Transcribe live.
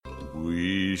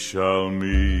We shall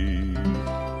meet,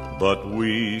 but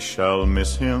we shall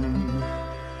miss him.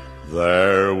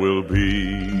 There will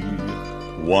be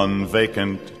one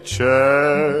vacant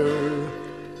chair.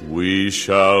 We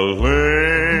shall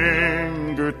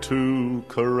linger to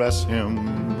caress him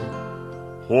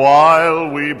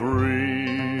while we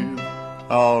breathe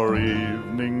our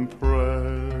evening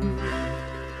prayer.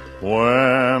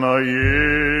 When a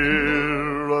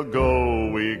year ago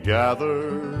we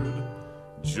gathered,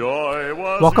 joy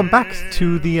was. Welcome back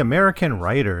to the American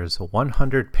Writers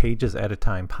 100 Pages at a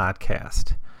Time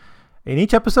podcast. In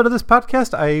each episode of this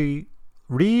podcast, I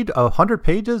read 100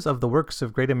 pages of the works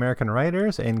of great American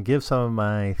writers and give some of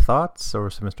my thoughts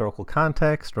or some historical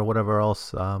context or whatever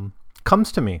else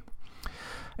comes to me.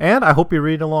 And I hope you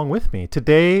read along with me.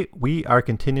 Today, we are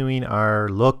continuing our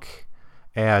look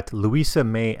at Louisa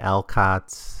May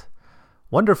Alcott's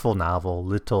wonderful novel,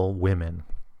 Little Women.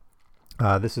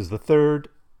 This is the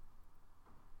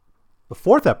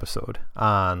fourth episode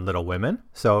on Little Women.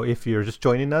 So if you're just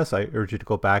joining us, I urge you to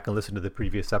go back and listen to the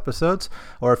previous episodes.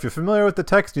 Or if you're familiar with the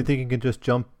text and you think you can just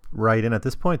jump right in at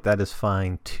this point, that is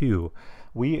fine too.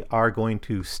 We are going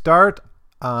to start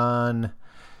on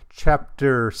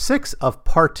chapter 6 of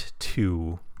part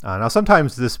 2. Now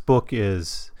sometimes this book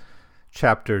is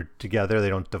chaptered together. They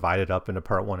don't divide it up into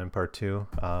part 1 and part 2.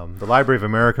 The Library of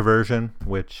America version,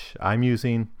 which I'm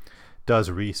using, does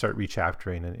start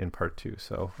rechaptering in part 2.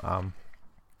 So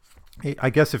I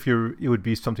guess it would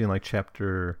be something like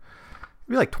chapter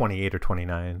maybe like 28 or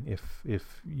 29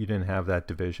 if you didn't have that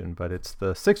division. But it's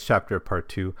the 6th chapter of part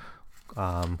 2,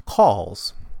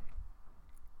 Calls.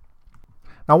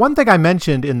 Now, one thing I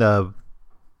mentioned in the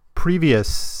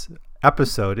previous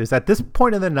episode is at this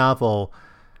point in the novel,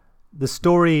 the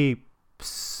story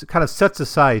kind of sets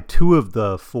aside 2 of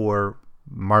the 4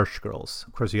 Marsh girls.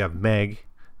 Of course, you have Meg,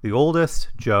 the oldest,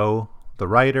 Jo, the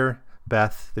writer,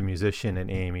 Beth, the musician, and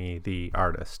Amy, the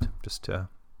artist, just to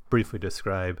briefly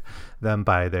describe them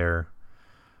by their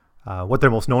what they're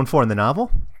most known for in the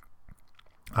novel.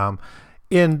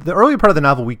 In the earlier part of the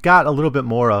novel, we got a little bit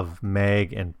more of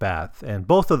Meg and Beth, and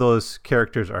both of those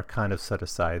characters are kind of set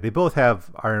aside. They both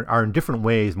are in different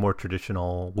ways more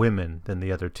traditional women than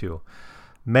the other 2.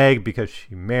 Meg, because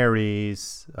she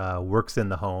marries, works in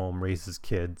the home, raises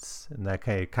kids, and that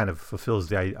kind of fulfills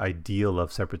the ideal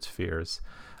of separate spheres,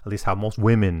 at least how most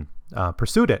women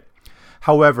pursued it.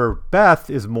 However, Beth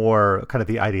is more kind of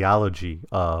the ideology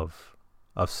of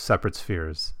separate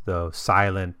spheres, the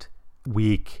silent,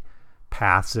 weak,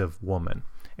 passive woman.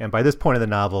 And by this point in the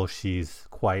novel, she's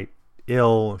quite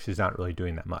ill. She's not really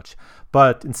doing that much.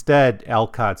 But instead,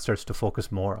 Alcott starts to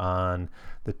focus more on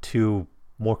the 2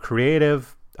 more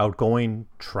creative, outgoing,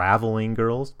 traveling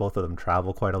girls. Both of them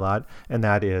travel quite a lot. And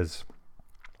that is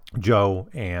Jo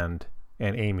and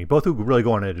Amy, both who really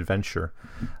go on an adventure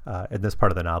in this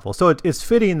part of the novel. So it's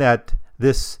fitting that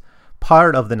this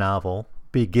part of the novel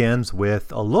begins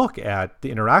with a look at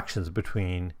the interactions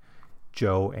between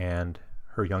Jo and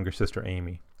her younger sister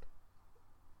Amy.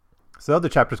 So the other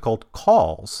chapter is called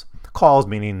Calls. Calls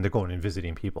meaning they're going and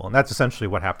visiting people, and that's essentially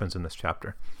what happens in this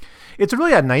chapter. It's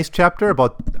really a nice chapter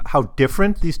about how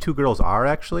different these 2 girls are,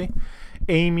 actually.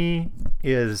 Amy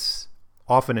is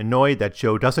often annoyed that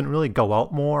Jo doesn't really go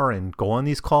out more and go on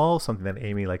these calls, something that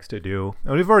Amy likes to do.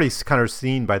 And we've already kind of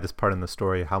seen by this part in the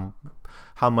story how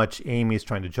much Amy is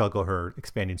trying to juggle her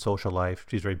expanding social life.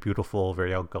 She's very beautiful,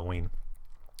 very outgoing.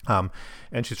 And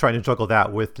she's trying to juggle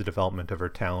that with the development of her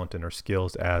talent and her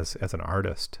skills as an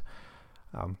artist.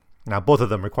 Now, both of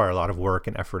them require a lot of work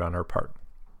and effort on her part.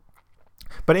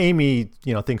 But Amy,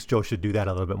 thinks Jo should do that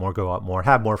a little bit more, go out more,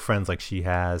 have more friends like she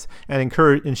has, and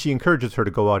she encourages her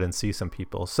to go out and see some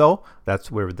people. So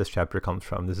that's where this chapter comes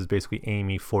from. This is basically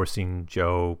Amy forcing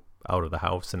Jo out of the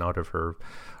house and out of her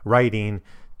writing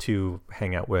to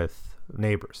hang out with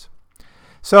neighbors.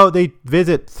 So they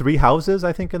visit 3 houses,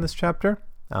 I think, in this chapter.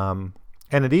 And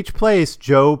at each place,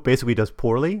 Jo basically does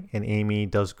poorly and Amy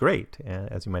does great. And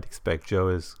as you might expect, Jo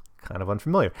is kind of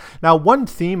unfamiliar. Now, one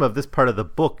theme of this part of the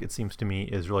book, it seems to me,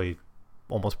 is really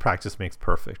almost practice makes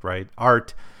perfect, right?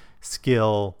 Art,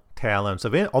 skill, talents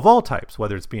of all types,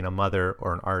 whether it's being a mother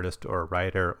or an artist or a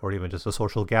writer or even just a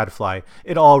social gadfly,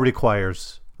 it all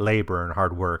requires labor and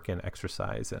hard work and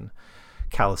exercise and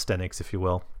calisthenics, if you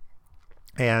will.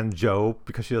 And Jo,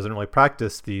 because she doesn't really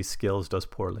practice these skills, does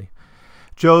poorly.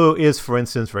 Jo is, for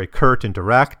instance, very curt and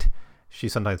direct. She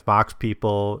sometimes mocks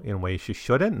people in ways she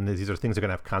shouldn't, and these are things that are going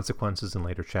to have consequences in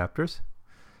later chapters.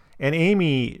 And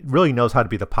Amy really knows how to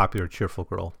be the popular, cheerful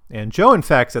girl. And Jo, in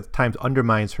fact, at times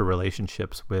undermines her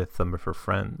relationships with some of her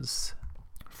friends.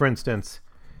 For instance,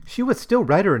 She was still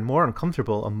redder and more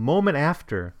uncomfortable a moment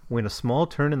after when a small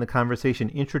turn in the conversation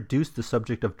introduced the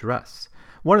subject of dress.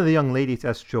 One of the young ladies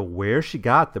asked Jo where she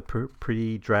got the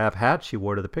pretty drab hat she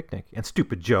wore to the picnic. And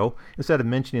stupid Jo, instead of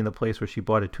mentioning the place where she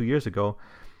bought it 2 years ago,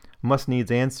 must needs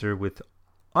answer with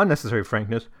unnecessary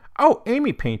frankness, "Oh,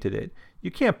 Amy painted it. You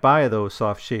can't buy those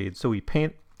soft shades, so we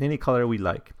paint any color we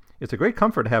like. It's a great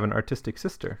comfort to have an artistic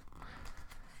sister."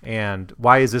 And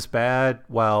why is this bad?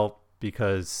 Well,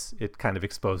 because it kind of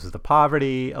exposes the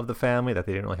poverty of the family, that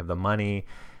they didn't really have the money.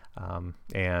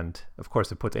 And, of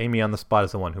course, it puts Amy on the spot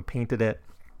as the one who painted it.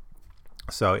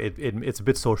 So it's a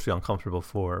bit socially uncomfortable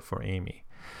for Amy.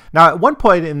 Now, at one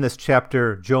point in this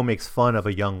chapter, Jo makes fun of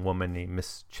a young woman named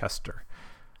Miss Chester.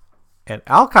 And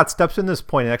Alcott steps in this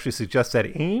point and actually suggests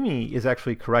that Amy is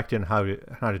actually correct in how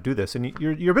to do this. And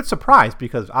you're a bit surprised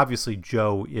because obviously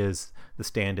Jo is the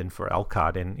stand-in for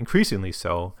Alcott, and increasingly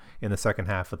so in the second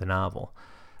half of the novel.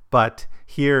 But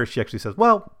here she actually says,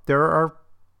 well, there are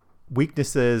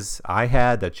weaknesses I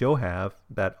had that Jo have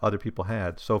that other people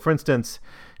had. So, for instance,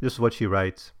 this is what she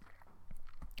writes.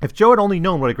 If Jo had only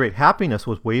known what a great happiness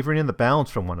was wavering in the balance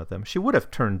from one of them, she would have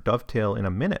turned dovetail in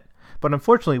a minute. But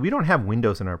unfortunately, we don't have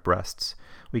windows in our breasts.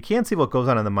 We can't see what goes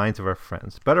on in the minds of our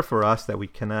friends. Better for us that we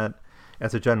cannot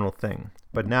as a general thing.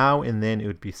 But now and then it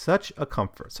would be such a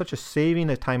comfort, such a saving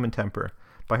of time and temper.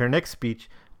 By her next speech,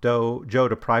 Jo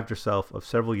deprived herself of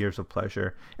several years of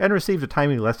pleasure and received a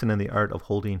timely lesson in the art of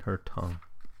holding her tongue.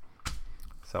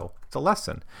 So it's a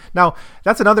lesson. Now,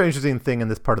 that's another interesting thing in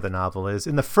this part of the novel is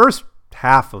in the first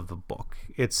half of the book,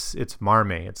 it's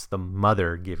Marmee, it's the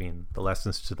mother giving the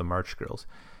lessons to the March girls.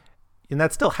 And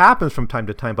that still happens from time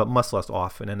to time, but much less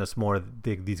often. And it's more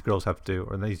these girls have to,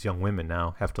 or these young women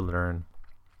now have to learn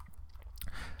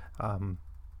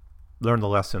the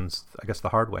lessons, I guess, the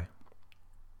hard way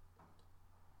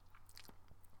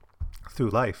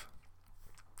through life.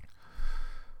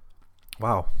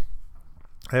 Wow.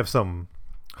 I have some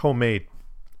homemade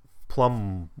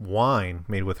plum wine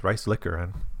made with rice liquor,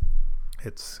 and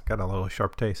it's got a little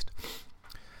sharp taste.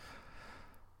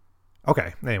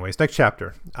 Okay, anyways, next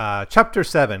chapter. Chapter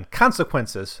 7,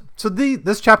 Consequences. So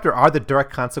this chapter are the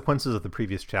direct consequences of the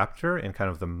previous chapter and kind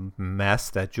of the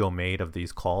mess that Jo made of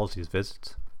these calls, these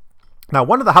visits. Now,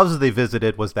 one of the houses they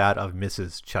visited was that of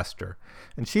Mrs. Chester.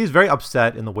 And she's very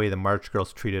upset in the way the March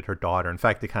girls treated her daughter. In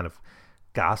fact, they kind of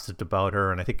gossiped about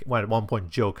her. And I think at one point,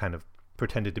 Jo kind of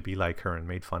pretended to be like her and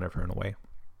made fun of her in a way.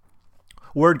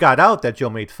 Word got out that Jo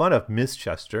made fun of Miss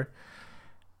Chester.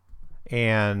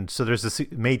 And so there's this,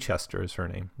 May Chester is her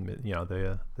name,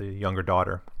 the younger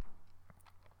daughter.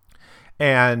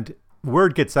 And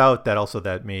word gets out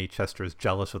that May Chester is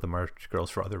jealous of the March girls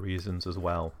for other reasons as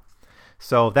well.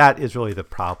 So that is really the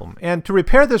problem. And to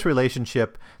repair this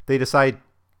relationship, they decide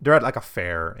they're at like a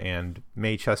fair, and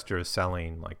May Chester is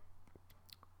selling like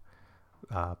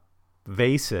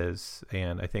vases,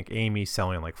 and I think Amy's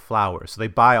selling like flowers. So they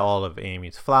buy all of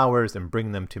Amy's flowers and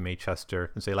bring them to May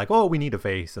Chester and say like, oh, we need a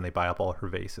vase, and they buy up all her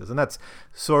vases. And that's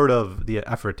sort of the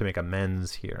effort to make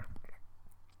amends here.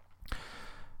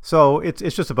 So it's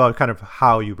just about kind of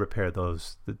how you repair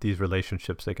these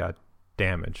relationships that got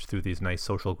damaged through these nice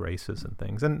social graces and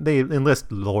things. And they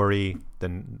enlist Laurie,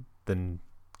 then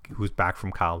who's back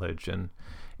from college and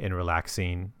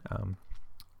relaxing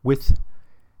with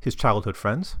his childhood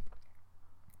friends.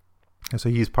 And so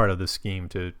he's part of the scheme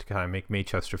to kind of make May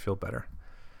Chester feel better.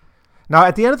 Now,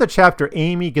 at the end of the chapter,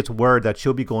 Amy gets word that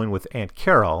she'll be going with Aunt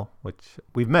Carol, which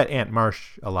we've met Aunt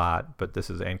Marsh a lot, but this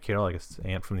is Aunt Carol, I guess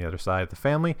Aunt from the other side of the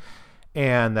family,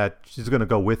 and that she's going to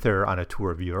go with her on a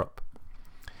tour of Europe.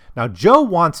 Now, Jo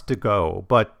wants to go,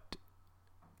 but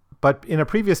in a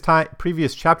previous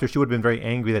chapter, she would have been very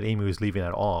angry that Amy was leaving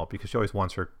at all because she always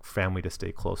wants her family to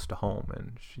stay close to home,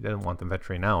 and she doesn't want them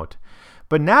venturing out.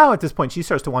 But now at this point, she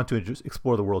starts to want to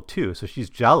explore the world too. So she's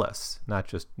jealous,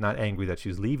 not angry that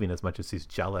she's leaving as much as she's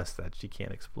jealous that she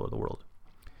can't explore the world.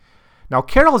 Now,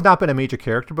 Carol has not been a major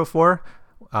character before,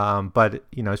 but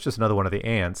it's just another one of the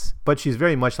aunts. But she's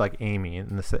very much like Amy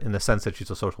in the sense that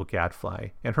she's a social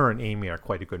gadfly, and her and Amy are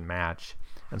quite a good match.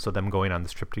 And so them going on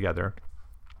this trip together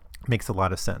makes a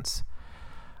lot of sense.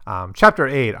 Chapter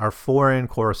 8, our foreign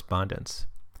correspondence.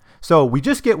 So we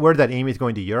just get word that Amy's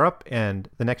going to Europe, and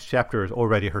the next chapter is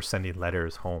already her sending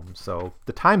letters home. So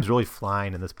the time's really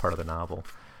flying in this part of the novel.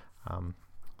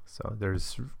 So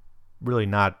there's really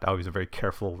not always a very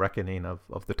careful reckoning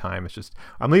of the time. It's just,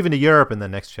 I'm leaving to Europe, and the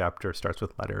next chapter starts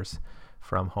with letters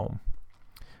from home.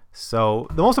 So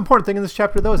the most important thing in this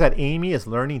chapter, though, is that Amy is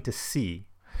learning to see.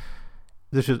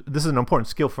 This is an important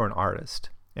skill for an artist.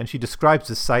 And she describes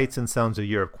the sights and sounds of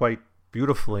Europe quite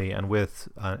beautifully and with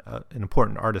an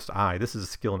important artist eye. This is a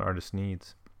skill an artist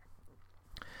needs.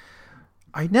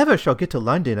 I never shall get to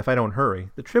London if I don't hurry.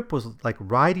 The trip was like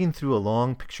riding through a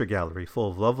long picture gallery full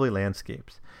of lovely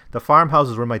landscapes. The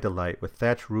farmhouses were my delight, with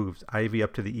thatched roofs, ivy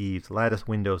up to the eaves, lattice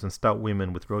windows, and stout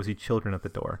women with rosy children at the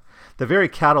door. The very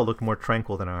cattle looked more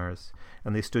tranquil than ours,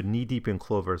 and they stood knee-deep in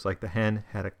clovers like the hen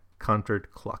had a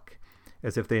conquered cluck,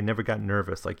 as if they had never got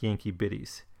nervous like Yankee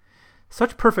biddies.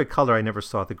 Such perfect color I never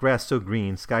saw, the grass so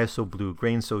green, sky so blue,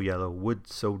 grain so yellow, wood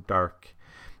so dark.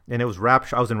 And it was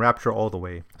rapture. I was in rapture all the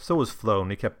way. So was Flo, and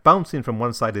we kept bouncing from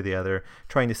one side to the other,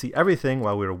 trying to see everything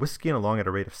while we were whisking along at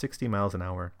a rate of 60 miles an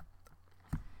hour.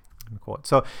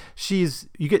 So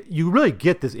you really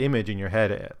get this image in your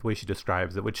head, the way she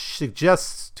describes it, which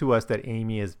suggests to us that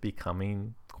Amy is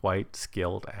becoming quite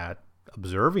skilled at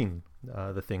observing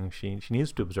the things she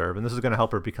needs to observe, and this is going to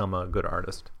help her become a good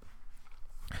artist.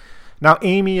 Now,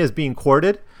 Amy is being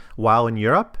courted while in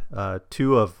Europe.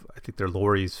 Two of, I think they're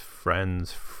Laurie's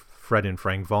friends, Fred and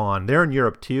Frank Vaughn, they're in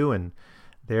Europe too, and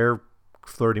they're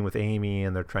flirting with Amy,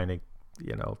 and they're trying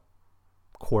to,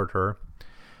 court her.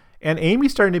 And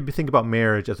Amy's starting to think about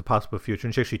marriage as a possible future,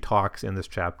 and she actually talks in this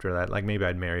chapter that, like, maybe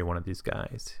I'd marry one of these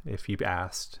guys if he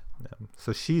asked.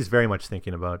 So she's very much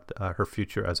thinking about her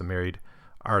future as a married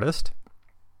artist.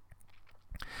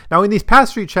 Now, in these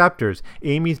past 3 chapters,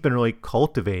 Amy's been really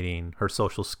cultivating her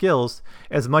social skills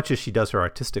as much as she does her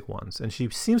artistic ones, and she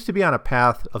seems to be on a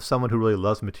path of someone who really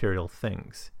loves material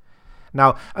things.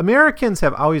 Now, Americans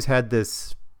have always had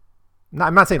this,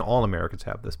 I'm not saying all Americans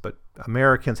have this, but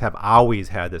Americans have always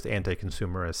had this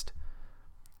anti-consumerist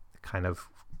kind of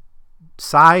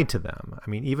side to them. I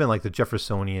mean, even like the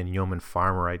Jeffersonian yeoman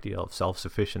farmer ideal of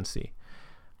self-sufficiency.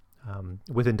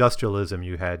 With industrialism,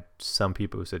 you had some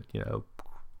people who said,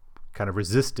 kind of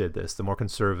resisted this, the more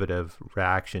conservative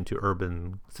reaction to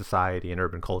urban society and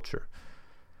urban culture.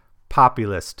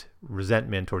 Populist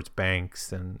resentment towards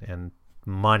banks and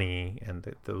money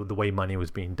and the way money was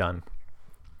being done.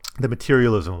 The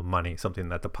materialism of money, something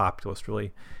that the populace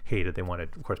really hated. They wanted,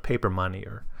 of course, paper money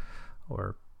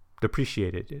or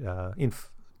depreciated,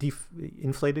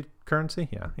 inflated currency.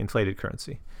 Yeah, inflated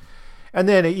currency. And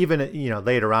then even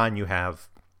later on, you have,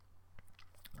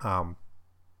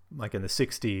 like in the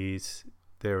 60s,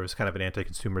 there was kind of an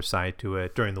anti-consumer side to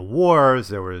it. During the wars,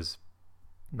 there was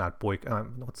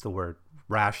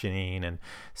rationing, and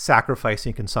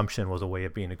sacrificing consumption was a way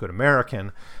of being a good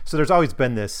American. So there's always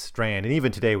been this strand, and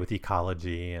even today with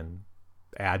Ecology and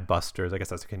Adbusters, I guess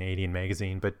that's a Canadian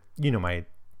magazine, but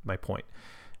my point.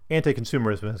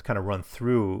 Anti-consumerism has kind of run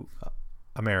through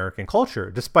American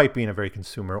culture, despite being a very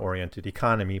consumer-oriented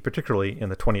economy, particularly in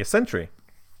the 20th century.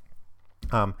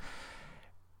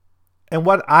 And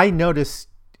what I noticed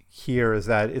here is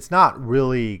that it's not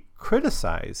really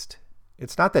criticized.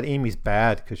 It's not that Amy's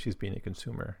bad because she's being a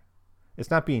consumer. It's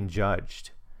not being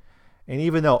judged. And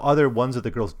even though other ones of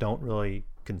the girls don't really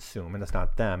consume, and it's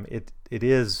not them, it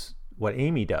is what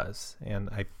Amy does. And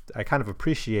I kind of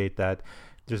appreciate that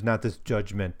there's not this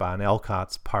judgment by an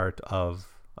Alcott's part of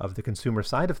the consumer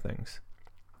side of things.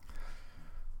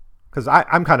 Because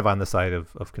I'm kind of on the side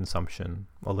of consumption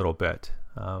a little bit.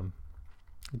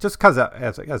 Just because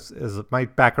as my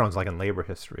background is like in labor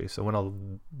history. So when a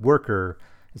worker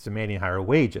is demanding higher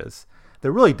wages,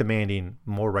 they're really demanding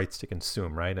more rights to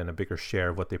consume, right? And a bigger share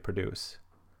of what they produce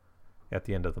at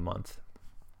the end of the month.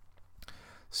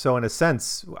 So in a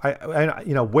sense,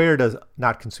 where does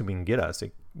not consuming get us?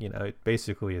 It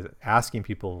basically is asking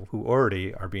people who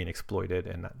already are being exploited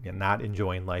and not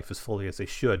enjoying life as fully as they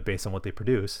should based on what they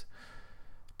produce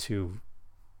to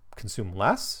consume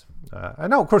less. I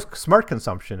know, of course, smart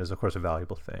consumption is, of course, a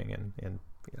valuable thing, and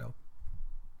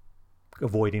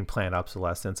avoiding planned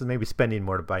obsolescence and maybe spending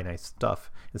more to buy nice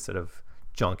stuff instead of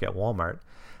junk at Walmart.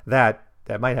 That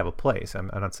might have a place.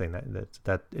 I'm not saying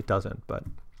that it doesn't, but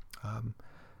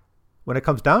when it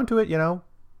comes down to it,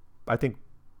 I think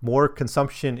more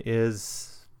consumption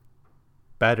is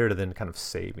better than kind of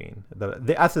saving.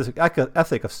 The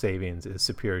ethic of savings is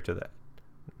superior to that.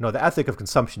 No, the ethic of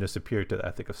consumption is superior to the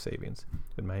ethic of savings.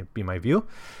 It might be my view.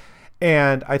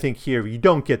 And I think here you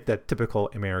don't get that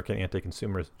typical American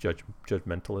anti-consumer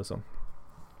judgmentalism.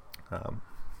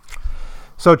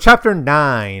 So chapter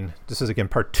 9, this is again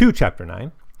part 2, chapter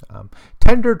 9,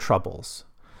 Tender Troubles.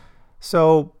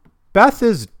 So Beth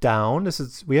is down.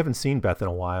 We haven't seen Beth in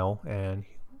a while, and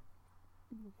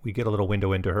we get a little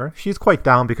window into her. She's quite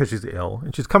down because she's ill,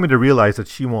 and she's coming to realize that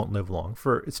she won't live long.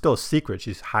 It's still a secret.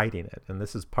 She's hiding it, and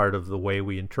this is part of the way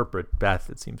we interpret Beth,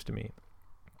 it seems to me.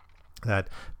 That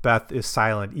Beth is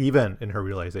silent even in her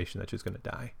realization that she's going to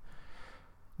die.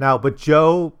 Now, but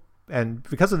Jo, and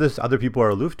because of this, other people are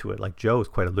aloof to it. Like Jo is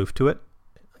quite aloof to it.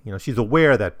 She's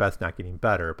aware that Beth's not getting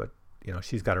better, but,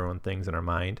 she's got her own things in her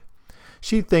mind.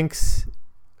 she thinks,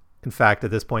 in fact,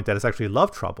 at this point, that it's actually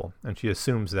love trouble, and she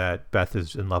assumes that Beth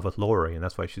is in love with Laurie, and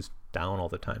that's why she's down all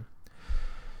the time.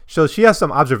 So she has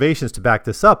some observations to back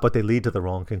this up, but they lead to the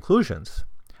wrong conclusions.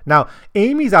 Now,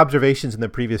 Amy's observations in the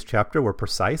previous chapter were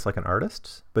precise, like an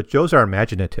artist's, but Jo's are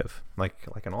imaginative, like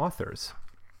an author's.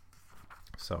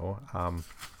 So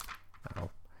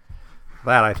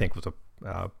that, I think, was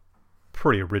a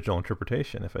pretty original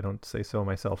interpretation, if I don't say so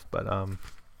myself. But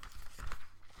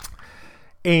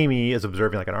Amy is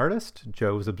observing like an artist.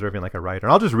 Jo is observing like a writer.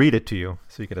 And I'll just read it to you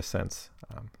so you get a sense.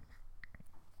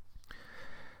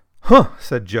 Huh,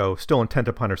 said Jo, still intent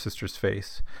upon her sister's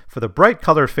face. For the bright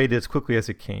color faded as quickly as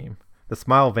it came. The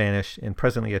smile vanished, and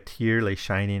presently a tear lay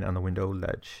shining on the window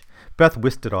ledge. Beth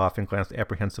whisked it off and glanced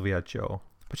apprehensively at Jo.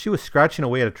 But she was scratching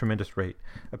away at a tremendous rate,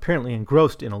 apparently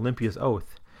engrossed in Olympia's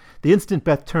oath. The instant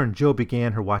Beth turned, Jo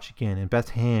began her watch again,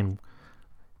 and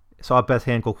saw Beth's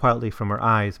hand go quietly from her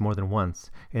eyes more than once,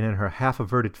 and in her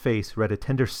half-averted face read a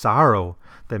tender sorrow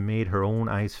that made her own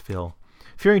eyes fill.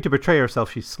 Fearing to betray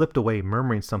herself, she slipped away,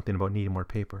 murmuring something about needing more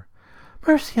paper.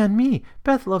 "Mercy on me!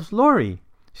 Beth loves Laurie,"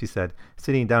 she said,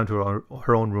 sitting down to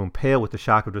her own room, pale with the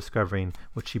shock of discovering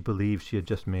what she believed she had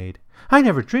just made. "I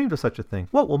never dreamed of such a thing.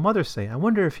 What will Mother say? I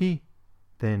wonder if he—"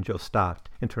 Then Jo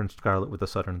stopped and turned scarlet with a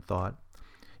sudden thought.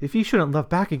 "If he shouldn't love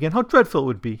back again, how dreadful it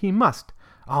would be. He must.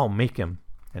 I'll make him."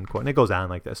 End quote. And it goes on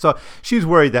like this. So she's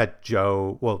worried that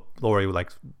Laurie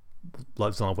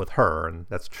loves in love with her, and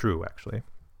that's true, actually,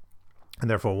 and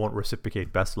therefore won't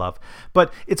reciprocate Beth's love.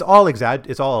 But it's all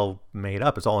it's all made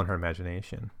up. It's all in her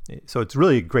imagination. So it's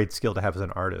really a great skill to have as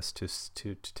an artist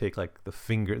to take like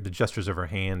the gestures of her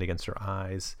hand against her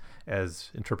eyes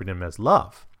as interpreting them as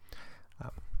love.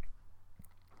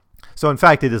 So in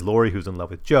fact, it is Laurie who's in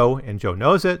love with Jo, and Jo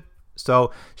knows it.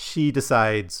 So she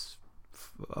decides,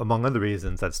 among other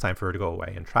reasons, that it's time for her to go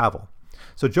away and travel.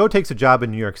 So Jo takes a job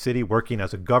in New York City working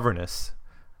as a governess,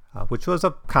 which was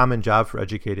a common job for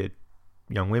educated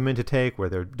young women to take, where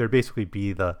they'd basically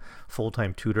be the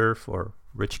full-time tutor for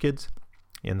rich kids,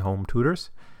 in-home tutors.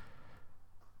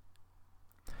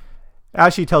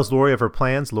 As she tells Laurie of her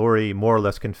plans, Laurie more or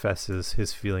less confesses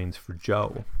his feelings for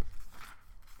Jo.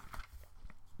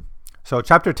 So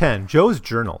chapter 10, Jo's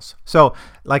journals. So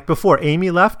like before,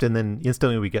 Amy left, and then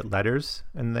instantly we get letters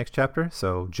in the next chapter.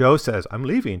 So Jo says, "I'm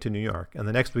leaving to New York." And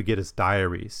the next we get is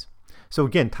diaries. So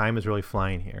again, time is really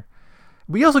flying here.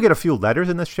 We also get a few letters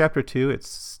in this chapter too.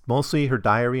 It's mostly her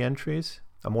diary entries.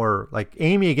 More like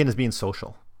Amy again is being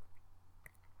social.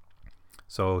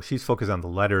 So she's focused on the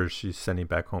letters she's sending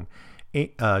back home.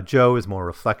 Jo is more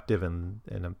reflective and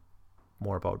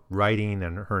more about writing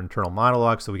and her internal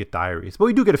monologue, so we get diaries. But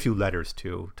we do get a few letters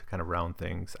too to kind of round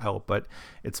things out, but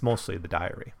it's mostly the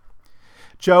diary.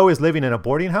 Jo is living in a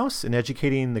boarding house and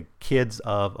educating the kids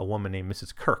of a woman named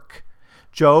Mrs. Kirk.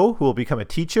 Jo, who will become a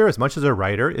teacher as much as a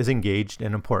writer, is engaged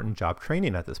in important job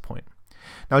training at this point.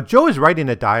 Now, Jo is writing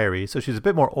a diary, so she's a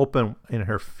bit more open in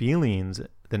her feelings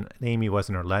than Amy was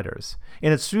in her letters.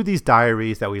 And it's through these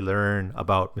diaries that we learn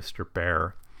about Mr.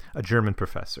 Bär, a German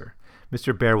professor.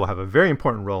 Mr. Bär will have a very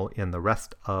important role in the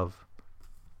rest of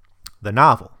the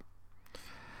novel.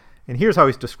 And here's how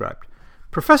he's described.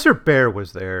 Professor Bär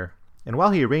was there, and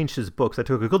while he arranged his books, I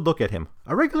took a good look at him.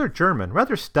 A regular German,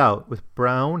 rather stout, with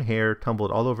brown hair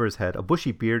tumbled all over his head, a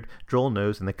bushy beard, droll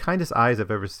nose, and the kindest eyes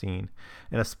I've ever seen,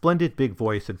 and a splendid big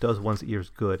voice that does one's ears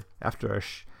good, after a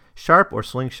sharp or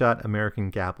slingshot American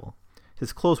gabble.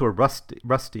 His clothes were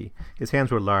rusty, his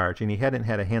hands were large, and he hadn't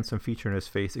had a handsome feature in his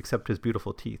face except his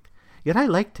beautiful teeth. Yet I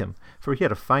liked him, for he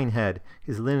had a fine head,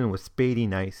 his linen was spady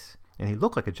nice, and he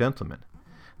looked like a gentleman,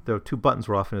 though 2 buttons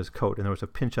were off in his coat, and there was a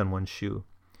pinch on one shoe.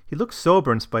 He looked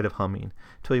sober in spite of humming,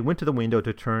 till he went to the window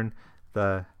to turn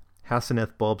the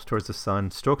Hasenath bulbs towards the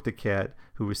sun, stroked the cat,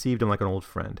 who received him like an old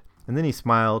friend. And then he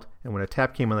smiled, and when a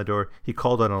tap came on the door, he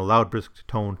called out in a loud, brisk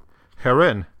tone,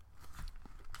 "Herrin!"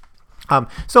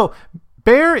 So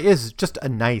Bär is just a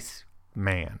nice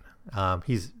man.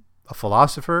 He's a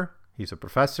philosopher. He's a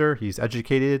professor, he's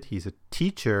educated, he's a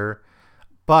teacher,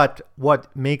 but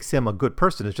what makes him a good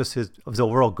person is just his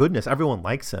overall goodness. Everyone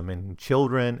likes him, and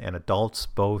children and adults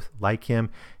both like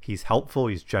him. He's helpful,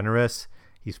 he's generous,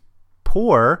 he's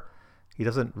poor, he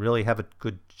doesn't really have a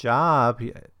good job.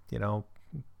 I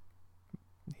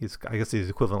guess he's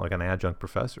equivalent like an adjunct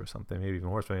professor or something, maybe even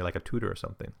worse, maybe like a tutor or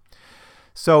something.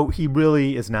 So he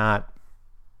really is not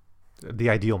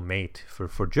the ideal mate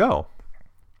for Jo,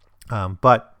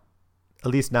 but at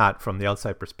least not from the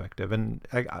outside perspective. And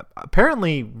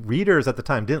apparently readers at the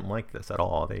time didn't like this at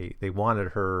all. They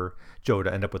wanted Jo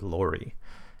to end up with Laurie.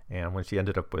 And when she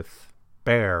ended up with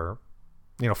Bär,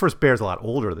 first Bär's a lot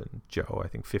older than Jo, I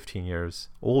think 15 years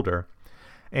older.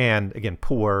 And again,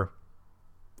 poor,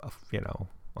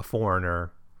 a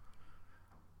foreigner,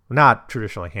 not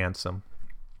traditionally handsome.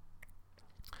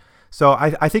 So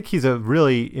I think he's a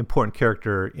really important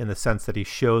character in the sense that he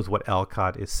shows what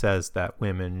Alcott says that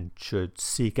women should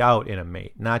seek out in a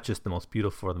mate, not just the most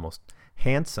beautiful or the most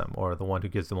handsome or the one who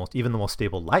gives even the most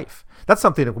stable life. That's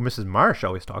something that Mrs. Marsh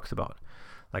always talks about.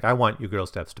 Like, I want you girls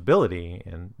to have stability,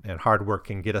 and hard work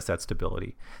can get us that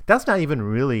stability. That's not even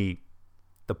really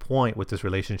the point with this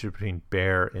relationship between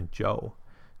Bear and Joe,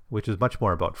 which is much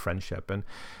more about friendship. And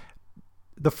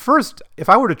the first, if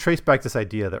I were to trace back this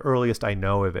idea, the earliest I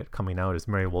know of it coming out is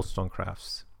Mary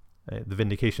Wollstonecraft's The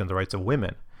Vindication of the Rights of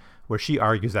Women, where she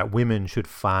argues that women should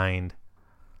find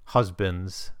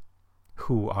husbands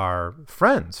who are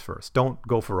friends first. Don't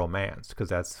go for romance, because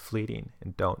that's fleeting,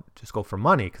 and don't just go for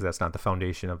money, because that's not the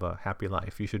foundation of a happy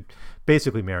life. You should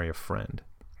basically marry a friend.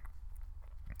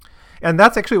 And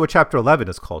that's actually what chapter 11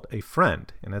 is called, A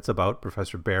Friend, and it's about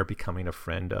Professor Bear becoming a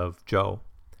friend of Joe.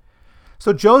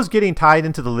 So Joe's getting tied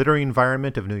into the literary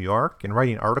environment of New York and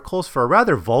writing articles for a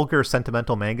rather vulgar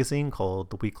sentimental magazine called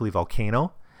The Weekly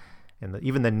Volcano. And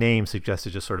even the name suggests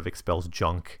it just sort of expels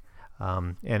junk.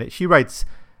 She writes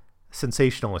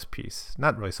sensationalist piece,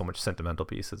 not really so much sentimental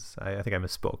pieces. I think I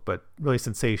misspoke, but really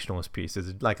sensationalist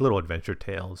pieces, like little adventure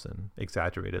tales and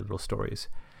exaggerated little stories.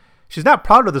 She's not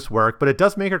proud of this work, but it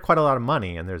does make her quite a lot of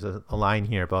money. And there's a line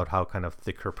here about how kind of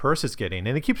thick her purse is getting,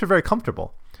 and it keeps her very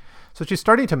comfortable. So she's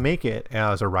starting to make it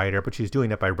as a writer, but she's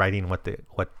doing it by writing what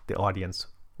the audience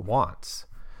wants.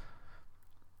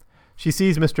 She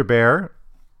sees Mr. Bear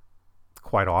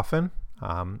quite often,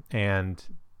 and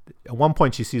at one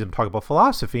point she sees him talk about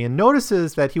philosophy and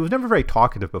notices that he was never very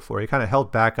talkative before. He kind of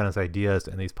held back on his ideas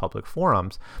in these public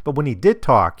forums, but when he did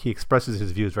talk, he expresses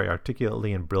his views very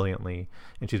articulately and brilliantly,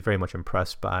 and she's very much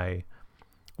impressed by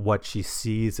what she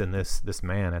sees in this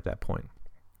man at that point.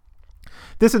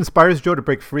 This inspires Jo to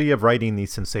break free of writing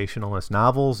these sensationalist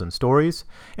novels and stories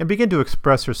and begin to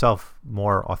express herself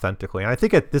more authentically. And I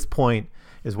think at this point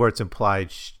is where it's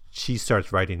implied she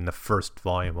starts writing the first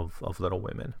volume of Little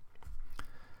Women.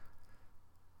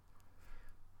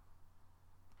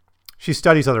 She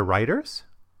studies other writers.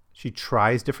 She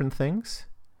tries different things.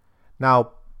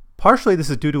 Now, partially this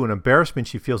is due to an embarrassment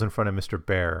she feels in front of Mr.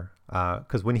 Bear,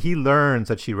 because when he learns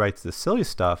that she writes this silly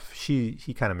stuff, he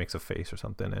kind of makes a face or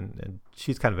something, and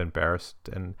she's kind of embarrassed.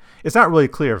 And it's not really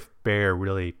clear if Bear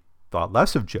really thought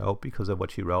less of Jo because of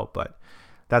what she wrote, but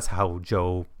that's how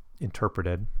Jo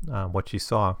interpreted what she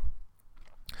saw.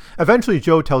 Eventually,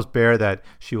 Jo tells Bear that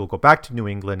she will go back to New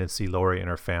England and see Laurie and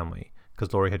her family,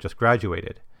 because Laurie had just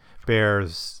graduated.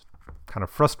 Bear's kind of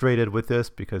frustrated with this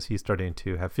because he's starting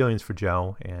to have feelings for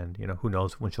Jo, and who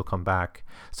knows when she'll come back.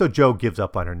 So Jo gives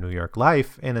up on her New York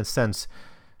life and in a sense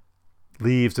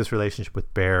leaves this relationship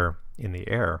with Bear in the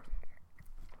air.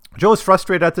 Jo is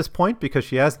frustrated at this point because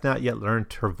she has not yet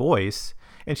learned her voice,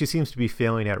 and she seems to be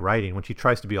failing at writing. When she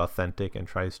tries to be authentic and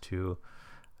tries to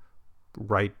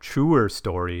write truer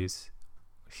stories,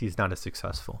 she's not as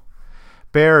successful.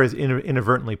 Bear is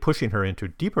inadvertently pushing her into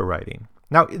deeper writing.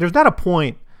 Now, there's not a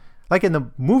point, like in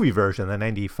the movie version, the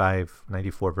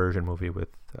 94 version movie with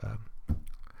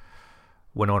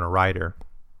Winona Ryder,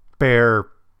 Bear,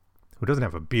 who doesn't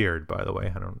have a beard, by the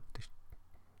way,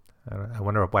 I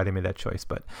wonder why they made that choice,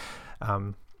 but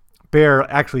Bear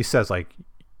actually says, like,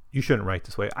 you shouldn't write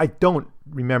this way. I don't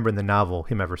remember in the novel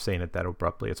him ever saying it that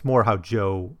abruptly. It's more how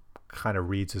Jo kind of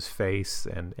reads his face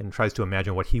and tries to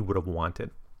imagine what he would have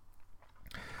wanted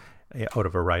out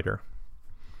of a writer.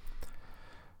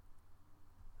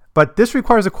 But this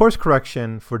requires a course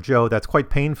correction for Jo that's quite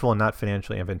painful and not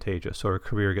financially advantageous, so her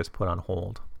career gets put on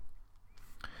hold.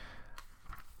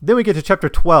 Then we get to chapter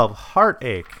 12,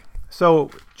 Heartache. So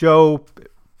Jo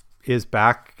is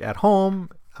back at home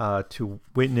to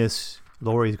witness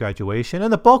Laurie's graduation,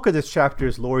 and the bulk of this chapter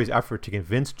is Laurie's effort to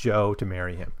convince Jo to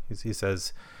marry him. He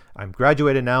says, I'm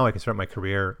graduated now, I can start my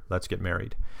career, let's get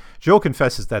married. Jo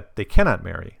confesses that they cannot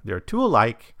marry. They're too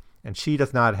alike, and she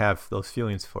does not have those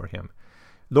feelings for him.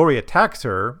 Laurie attacks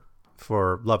her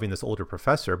for loving this older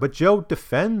professor, but Jo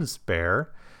defends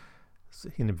Bear.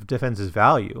 He defends his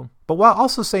value, but while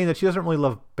also saying that she doesn't really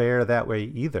love Bear that way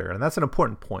either. And that's an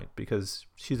important point because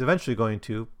she's eventually going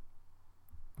to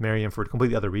marry him for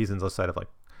completely other reasons outside of like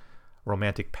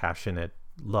romantic, passionate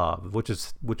love, which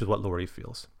is what Laurie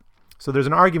feels. So there's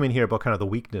an argument here about kind of the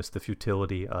weakness, the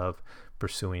futility of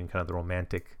pursuing kind of the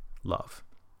romantic love.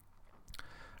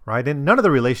 Right? And none of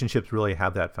the relationships really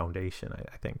have that foundation,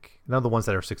 I think. None of the ones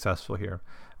that are successful here.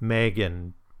 Meg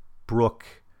and Brooke,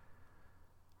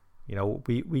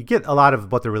 we get a lot of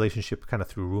about their relationship kind of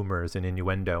through rumors and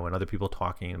innuendo and other people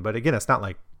talking. But again, it's not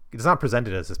like it's not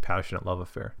presented as this passionate love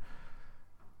affair.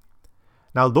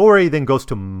 Now, Laurie then goes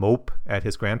to mope at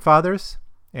his grandfather's,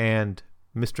 and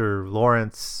Mr.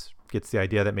 Lawrence gets the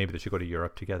idea that maybe they should go to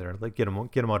Europe together, like get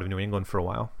him out of New England for a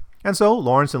while. And so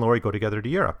Lawrence and Laurie go together to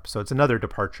Europe. So it's another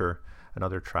departure,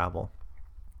 another travel.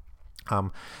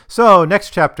 So next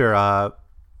chapter,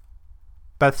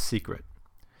 Beth's secret.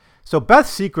 So Beth's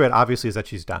secret obviously is that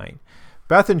she's dying.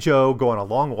 Beth and Joe go on a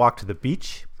long walk to the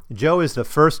beach. Joe is the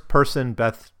first person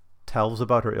Beth tells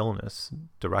about her illness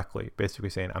directly, basically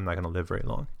saying, I'm not going to live very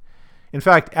long. In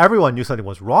fact, everyone knew something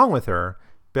was wrong with her.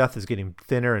 Beth is getting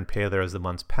thinner and paler as the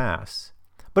months pass.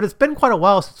 But it's been quite a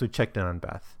while since we checked in on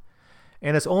Beth.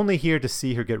 And it's only here to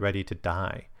see her get ready to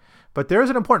die. But there is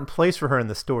an important place for her in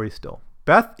the story still.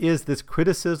 Beth is this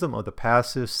criticism of the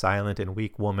passive, silent, and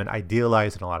weak woman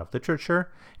idealized in a lot of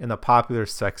literature and the popular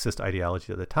sexist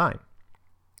ideology of the time.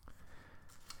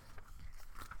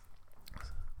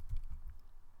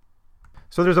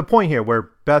 So there's a point here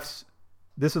where this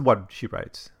is what she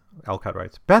writes, Alcott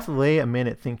writes. Beth lay a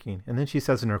minute thinking, and then she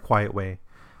says in her quiet way,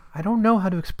 I don't know how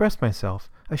to express myself.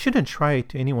 I shouldn't try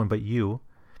to anyone but you,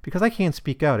 because I can't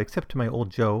speak out except to my old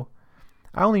Joe.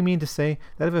 I only mean to say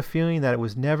that I have a feeling that it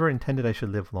was never intended I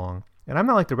should live long. And I'm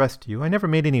not like the rest of you. I never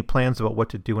made any plans about what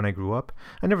to do when I grew up.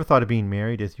 I never thought of being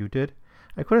married as you did.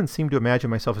 I couldn't seem to imagine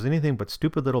myself as anything but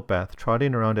stupid little Beth,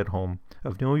 trotting around at home,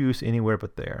 of no use anywhere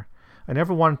but there. I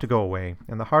never wanted to go away,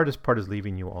 and the hardest part is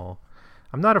leaving you all.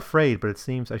 I'm not afraid, but it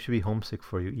seems I should be homesick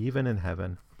for you, even in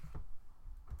heaven.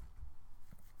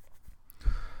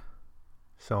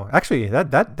 So actually,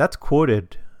 that's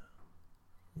quoted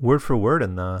word for word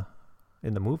in the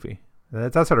movie.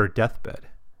 That's at her deathbed.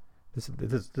 This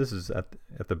is at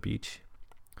the beach.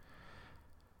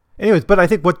 Anyways, but I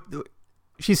think what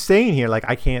she's saying here, like,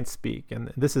 I can't speak,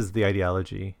 and this is the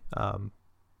ideology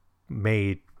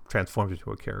transformed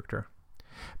into a character.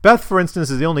 Beth, for instance,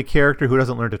 is the only character who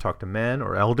doesn't learn to talk to men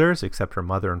or elders except her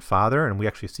mother and father, and we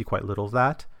actually see quite little of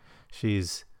that.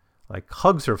 She's like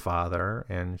hugs her father,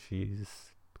 and she's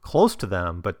close to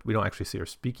them, but we don't actually see her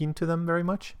speaking to them very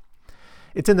much.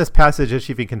 It's in this passage that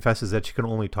she even confesses that she can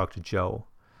only talk to Joe.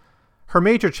 Her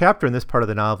major chapter in this part of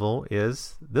the novel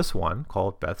is this one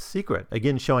called Beth's Secret,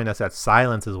 again showing us that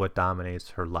silence is what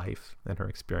dominates her life and her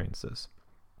experiences.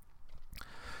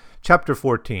 Chapter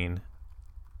 14,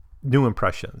 New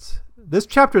Impressions. This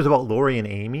chapter is about Laurie and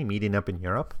Amy meeting up in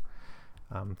Europe.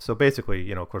 So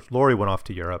basically, of course, Laurie went off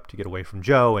to Europe to get away from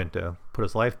Joe and to put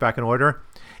his life back in order.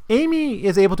 Amy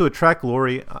is able to attract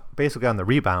Laurie basically on the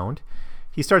rebound.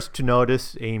 He starts to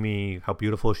notice Amy, how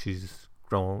beautiful she's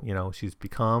grown, she's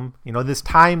become. This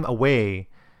time away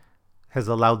has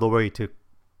allowed Laurie to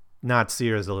not see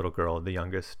her as a little girl, the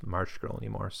youngest March girl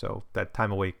anymore. So that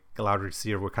time away allowed her to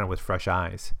see her kind of with fresh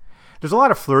eyes. There's a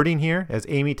lot of flirting here as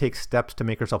Amy takes steps to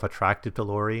make herself attractive to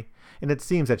Laurie, and it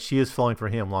seems that she is falling for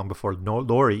him long before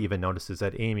Laurie even notices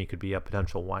that Amy could be a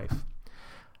potential wife.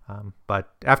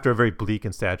 But after a very bleak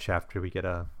and sad chapter, we get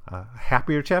a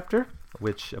happier chapter,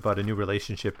 about a new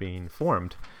relationship being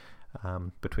formed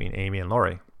between Amy and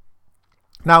Laurie.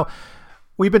 Now,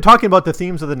 we've been talking about the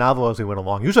themes of the novel as we went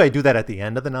along. Usually I do that at the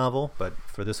end of the novel, but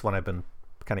for this one I've been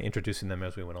kind of introducing them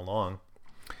as we went along.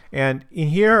 And in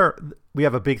here, we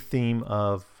have a big theme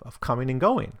of coming and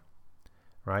going,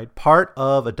 right? Part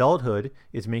of adulthood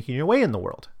is making your way in the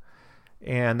world.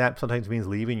 And that sometimes means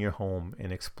leaving your home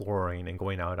and exploring and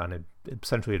going out on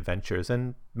essentially adventures.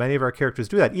 And many of our characters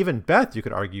do that. Even Beth, you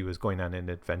could argue, is going on an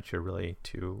adventure really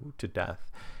to death.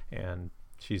 And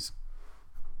she's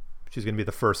going to be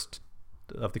the first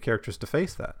of the characters to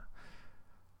face that.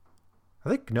 I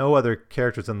think no other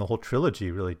characters in the whole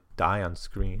trilogy really die on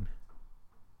screen.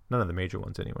 None of the major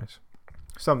ones, anyways.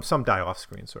 Some die off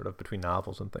screen, sort of, between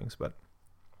novels and things. But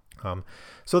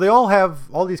so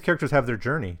all these characters have their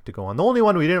journey to go on. The only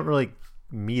one we didn't really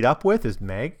meet up with is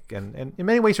Meg, and in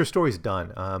many ways her story's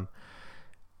done.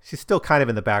 She's still kind of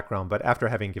in the background, but after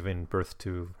having given birth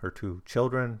to her 2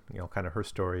 children, kind of her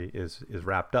story is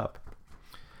wrapped up.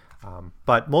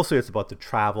 But mostly it's about the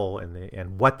travel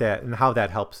and how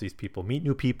that helps these people meet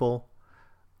new people,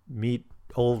 meet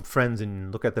old friends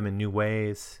and look at them in new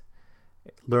ways,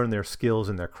 learn their skills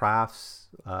and their crafts.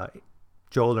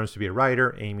 Joe learns to be a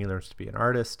writer. Amy learns to be an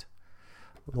artist.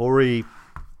 Laurie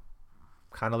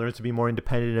kind of learns to be more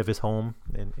independent of his home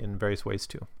in various ways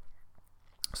too.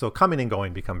 So coming and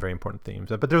going become very important themes.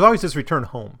 But there's always this return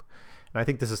home. And I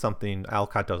think this is something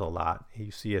Alcott does a lot.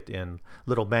 You see it in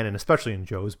Little Men and especially in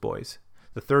Joe's Boys,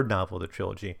 the third novel of the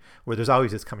trilogy, where there's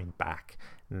always this coming back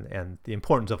and the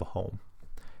importance of a home.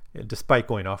 Despite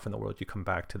going off in the world, you come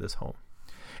back to this home.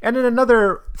 And then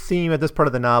another theme at this part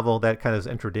of the novel that kind of is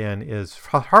entered in is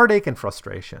heartache and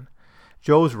frustration.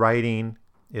 Jo's writing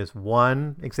is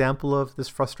one example of this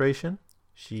frustration.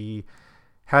 She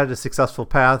had a successful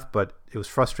path, but it was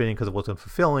frustrating because it wasn't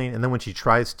fulfilling. And then when she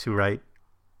tries to write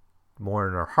more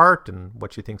in her heart and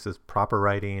what she thinks is proper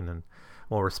writing and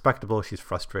more respectable, she's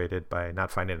frustrated by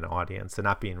not finding an audience and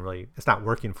not being really, it's not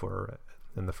working for her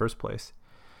in the first place.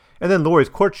 And then Laurie's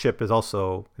courtship is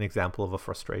also an example of a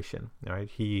frustration. Right?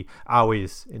 He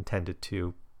always intended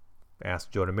to ask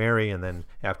Jo to marry, and then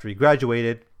after he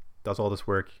graduated, does all this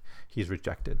work, he's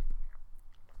rejected.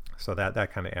 So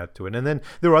that kind of adds to it. And then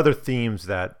there are other themes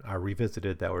that are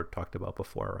revisited that were talked about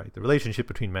before, right? The relationship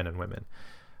between men and women,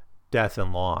 death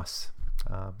and loss,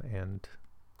 and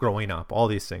growing up. All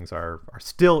these things are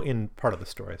still in part of the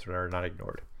story, so they're not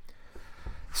ignored.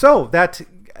 So that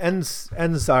ends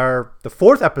the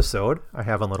fourth episode I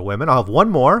have on Little Women. I'll have one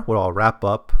more where I'll wrap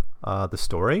up the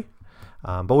story.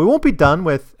 But we won't be done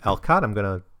with Alcott. I'm going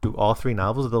to do all three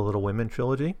novels of the Little Women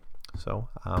trilogy. So,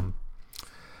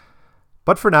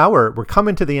 but for now, we're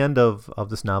coming to the end of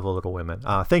this novel, Little Women.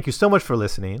 Thank you so much for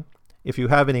listening. If you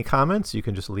have any comments, you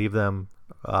can just leave them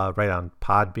right on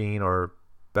Podbean, or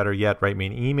better yet, write me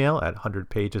an email at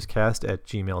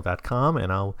 100pagescast@gmail.com,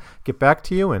 and I'll get back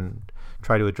to you and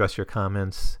try to address your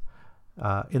comments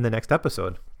in the next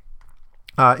episode.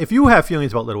 If you have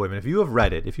feelings about Little Women, if you have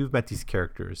read it, if you've met these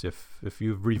characters, if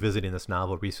you've revisited this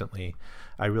novel recently,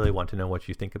 I really want to know what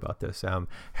you think about this.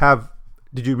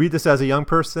 Did you read this as a young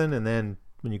person, and then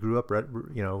when you grew up,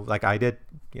 like I did,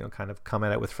 kind of come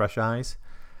at it with fresh eyes?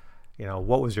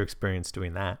 What was your experience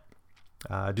doing that?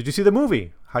 Did you see the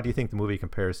movie? How do you think the movie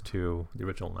compares to the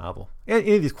original novel?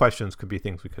 Any of these questions could be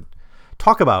things we could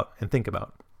talk about and think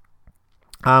about.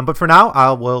 But for now,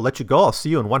 I will let you go. I'll see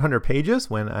you in 100 pages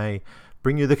when I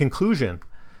bring you the conclusion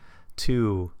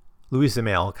to Louisa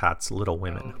May Alcott's Little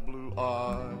Women. Blue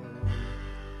eye,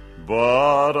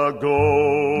 but a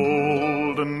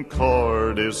golden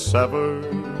cord is severed,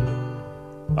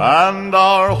 and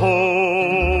our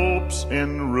hopes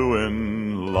in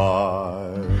ruin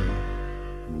lie.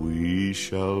 We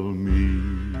shall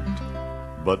meet,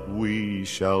 but we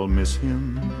shall miss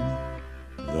him.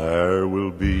 There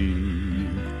will be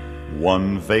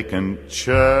one vacant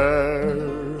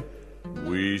chair.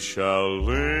 We shall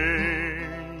linger